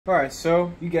Alright,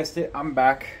 so you guessed it, I'm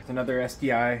back with another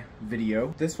SDI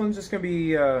video. This one's just gonna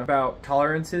be about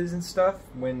tolerances and stuff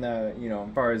when, as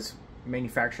far as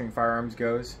manufacturing firearms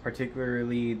goes,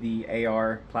 particularly the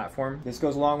AR platform. This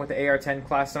goes along with the AR-10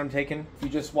 class that I'm taking. If you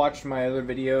just watched my other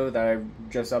video that I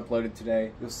just uploaded today,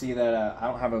 you'll see that I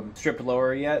don't have a stripped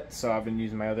lower yet, so I've been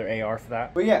using my other AR for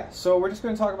that. But yeah, so we're just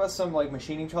gonna talk about some like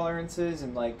machining tolerances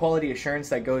and like quality assurance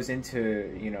that goes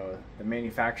into, the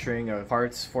manufacturing of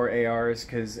parts for ARs,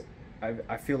 because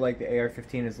I feel like the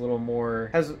AR-15 is a little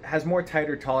more, has more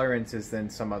tighter tolerances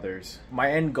than some others.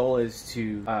 My end goal is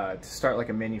to start like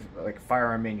a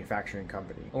firearm manufacturing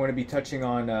company. I'm going to be touching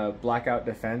on Blackout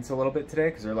Defense a little bit today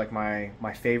because they're like my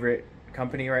favorite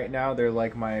company right now. They're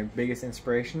like my biggest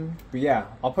inspiration. But yeah,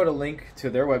 I'll put a link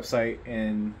to their website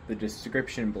in the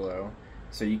description below,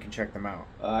 so you can check them out.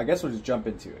 I guess we'll just jump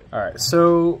into it. Alright,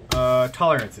 so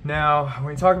tolerances. Now,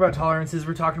 when we talk about tolerances,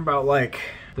 we're talking about like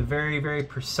the very, very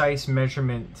precise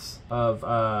measurements of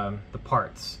the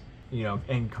parts,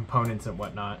 and components and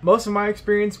whatnot. Most of my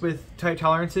experience with tight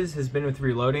tolerances has been with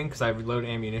reloading, because I reload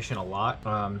ammunition a lot.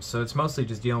 So it's mostly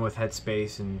just dealing with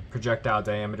headspace and projectile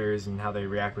diameters and how they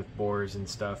react with bores and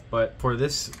stuff. But for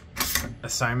this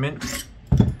assignment,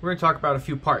 we're gonna talk about a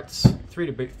few parts, three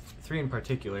in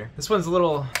particular. This one's a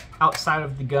little outside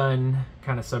of the gun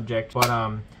kind of subject, but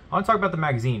I want to talk about the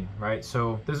magazine, right?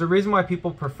 So there's a reason why people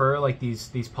prefer like these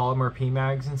polymer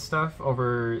PMags and stuff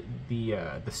over the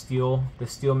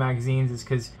steel magazines, is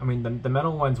because the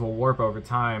metal ones will warp over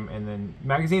time, and then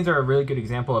magazines are a really good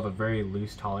example of a very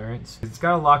loose tolerance. It's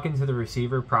got to lock into the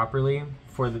receiver properly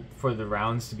for the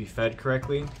rounds to be fed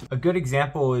correctly. A good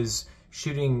example is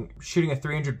shooting a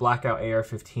 300 blackout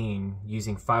AR-15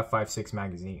 using 5.56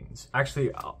 magazines.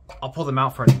 Actually, I'll pull them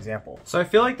out for an example. So I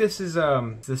feel like this is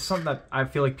something that I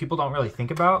feel like people don't really think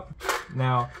about.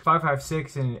 Now,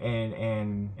 5.56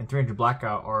 and 300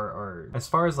 blackout are, as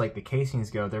far as like the casings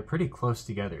go, they're pretty close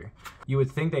together. You would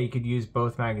think that you could use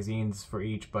both magazines for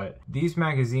each, but these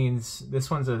magazines, this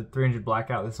one's a 300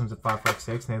 blackout, this one's a 5.56,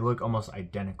 and they look almost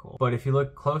identical. But if you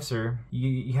look closer,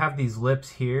 you have these lips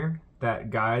here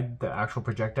that guide the actual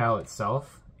projectile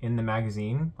itself in the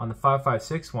magazine. On the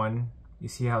 5.56 one, you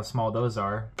see how small those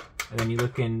are, and then you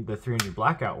look in the 300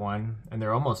 blackout one, and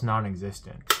they're almost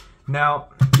non-existent. Now,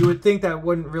 you would think that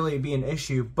wouldn't really be an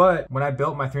issue, but when I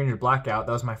built my 300 blackout,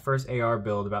 that was my first AR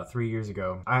build about 3 years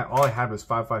ago. All I had was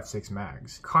 5.56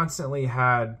 mags. Constantly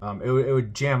had, it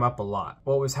would jam up a lot.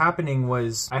 What was happening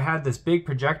was I had this big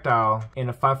projectile in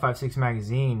a 5.56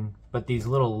 magazine, but these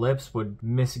little lips would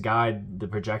misguide the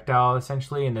projectile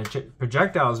essentially, and the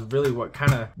projectile is really what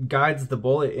kind of guides the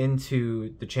bullet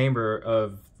into the chamber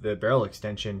of the barrel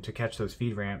extension to catch those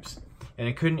feed ramps, and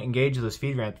it couldn't engage those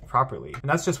feed ramps properly. And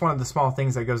that's just one of the small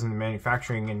things that goes into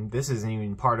manufacturing, and this isn't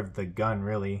even part of the gun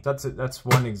really. That's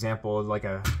one example of like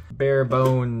a bare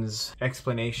bones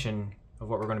explanation of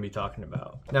what we're going to be talking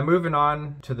about. Now moving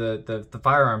on to the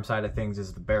firearm side of things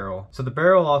is the barrel. So the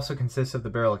barrel also consists of the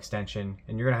barrel extension,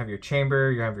 and you're going to have your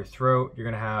chamber, you're going to have your throat, you're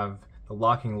going to have the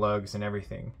locking lugs and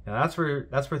everything. Now that's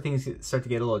where things start to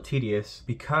get a little tedious,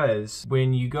 because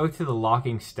when you go to the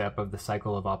locking step of the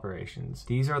cycle of operations,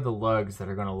 these are the lugs that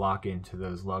are going to lock into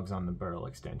those lugs on the barrel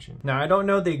extension. Now I don't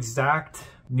know the exact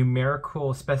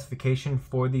numerical specification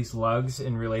for these lugs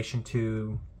in relation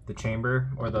to the chamber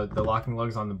or the locking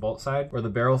lugs on the bolt side or the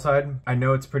barrel side. I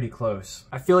know it's pretty close.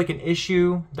 I feel like an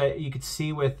issue that you could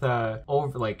see with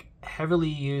heavily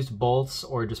used bolts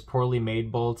or just poorly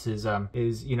made bolts is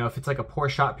if it's like a poor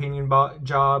shot pinion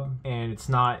job and it's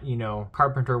not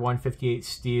Carpenter 158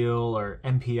 steel or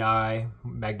MPI,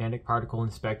 magnetic particle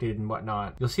inspected and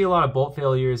whatnot, you'll see a lot of bolt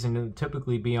failures, and it'll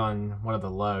typically be on one of the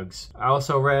lugs. I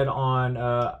also read on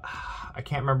I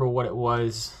can't remember what it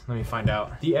was. Let me find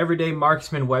out. The Everyday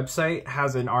Marksman website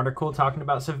has an article talking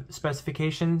about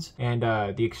specifications, and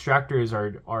the extractors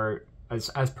are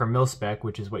as per mil spec,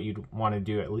 which is what you'd want to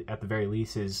do at the very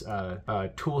least, is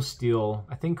tool steel.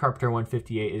 I think Carpenter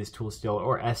 158 is tool steel,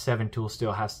 or S7 tool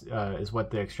steel is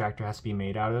what the extractor has to be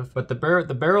made out of. But the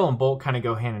barrel and bolt kind of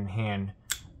go hand in hand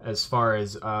as far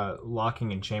as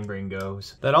locking and chambering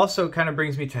goes. That also kind of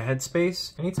brings me to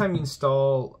headspace. Anytime you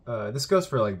install, this goes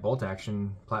for like bolt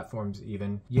action platforms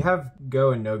even, you have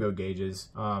go and no-go gauges.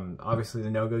 Obviously the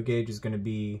no-go gauge is going to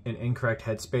be an incorrect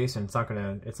headspace, and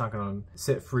it's not gonna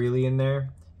sit freely in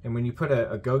there. And when you put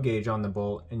a go gauge on the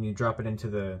bolt and you drop it into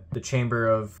the chamber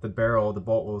of the barrel, the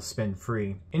bolt will spin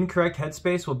free. Incorrect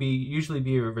headspace will usually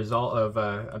be a result of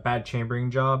a bad chambering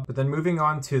job. But then moving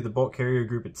on to the bolt carrier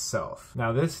group itself.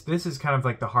 Now this is kind of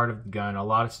like the heart of the gun. A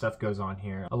lot of stuff goes on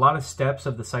here. A lot of steps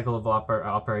of the cycle of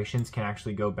operations can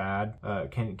actually go bad,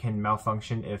 can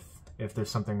malfunction if if there's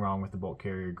something wrong with the bolt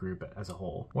carrier group as a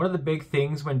whole. One of the big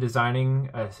things when designing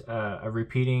a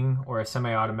repeating or a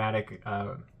semi-automatic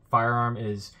firearm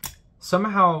is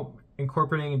somehow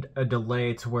incorporating a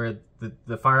delay to where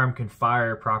the firearm can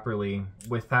fire properly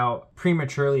without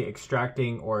prematurely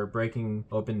extracting or breaking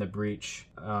open the breech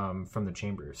from the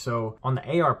chamber. So on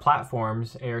the AR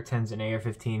platforms, AR-10s and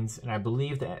AR-15s, and I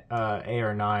believe the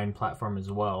AR-9 platform as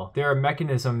well, there are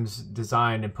mechanisms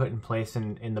designed and put in place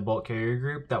in the bolt carrier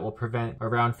group that will prevent a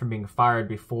round from being fired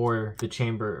before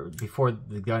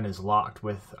the gun is locked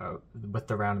with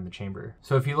the round in the chamber.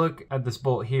 So if you look at this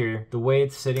bolt here, the way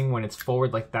it's sitting when it's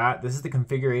forward like that, this is the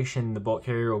configuration the bolt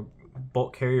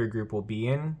carrier group will be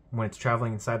in when it's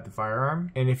traveling inside the firearm.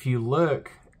 And if you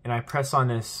look and I press on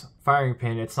this firing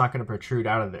pin, it's not going to protrude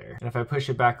out of there. And if I push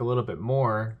it back a little bit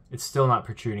more, it's still not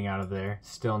protruding out of there.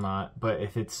 Still not. But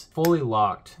if it's fully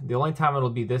locked, the only time it'll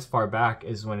be this far back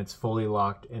is when it's fully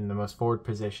locked in the most forward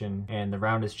position and the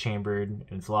round is chambered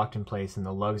and it's locked in place and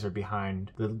the lugs are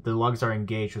behind. The lugs are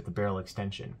engaged with the barrel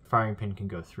extension. Firing pin can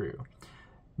go through.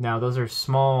 Now those are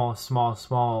small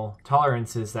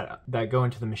tolerances that go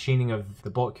into the machining of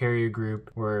the bolt carrier group,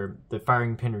 where the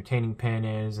firing pin retaining pin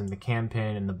is and the cam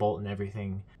pin and the bolt and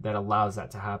everything that allows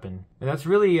that to happen. And that's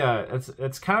really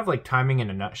it's kind of like timing in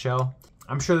a nutshell.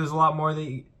 I'm sure there's a lot more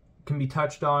that can be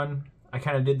touched on. I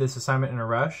kind of did this assignment in a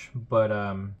rush, but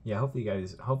yeah,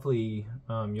 hopefully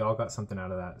y'all got something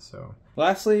out of that. So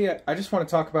lastly, I just want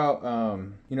to talk about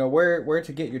you know, where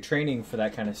to get your training for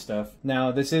that kind of stuff.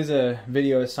 Now this is a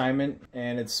video assignment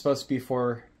and it's supposed to be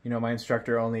for, you know, my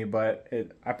instructor only, but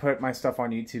I put my stuff on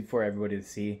YouTube for everybody to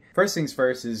see. First things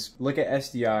first is look at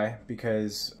SDI,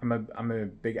 because I'm a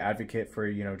big advocate for,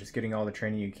 you know, just getting all the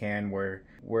training you can where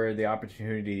the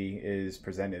opportunity is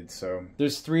presented. So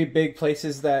there's 3 big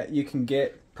places that you can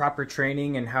get proper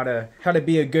training and how to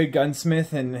be a good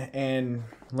gunsmith and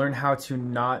learn how to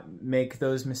not make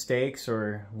those mistakes,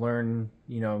 or learn,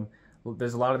 you know,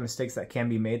 there's a lot of mistakes that can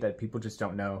be made that people just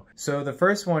don't know. So the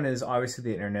first one is obviously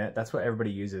the internet. That's what everybody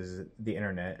uses, the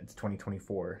internet. It's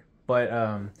 2024. But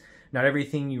not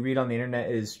everything you read on the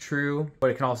internet is true, but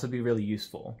it can also be really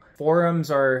useful. Forums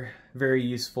are very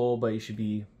useful, but you should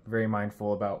be very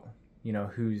mindful about, you know,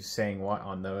 who's saying what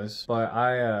on those. But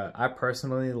I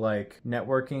personally like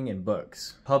networking and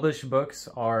books. Published books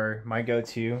are my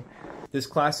go-to. This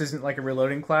class isn't like a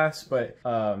reloading class, but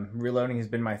reloading has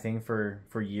been my thing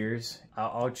for years.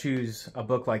 I'll choose a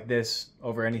book like this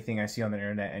over anything I see on the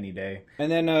internet any day. And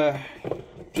then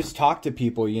just talk to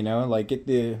people, you know, like get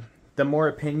the more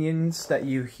opinions that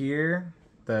you hear,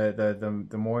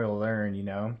 the more you'll learn, you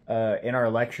know. In our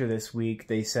lecture this week,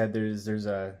 they said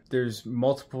there's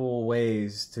multiple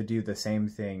ways to do the same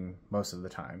thing most of the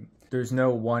time. There's no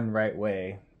one right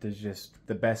way. There's just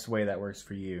the best way that works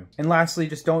for you. And lastly,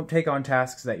 just don't take on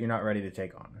tasks that you're not ready to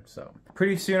take on. So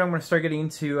pretty soon I'm going to start getting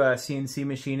into CNC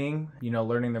machining, you know,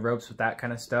 learning the ropes with that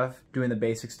kind of stuff, doing the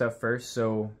basic stuff first.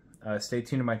 So stay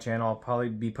tuned to my channel. I'll probably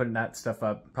be putting that stuff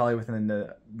up probably within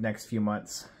the next few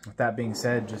months. With that being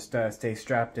said, just stay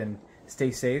strapped and stay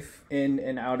safe in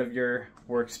and out of your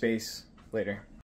workspace. Later.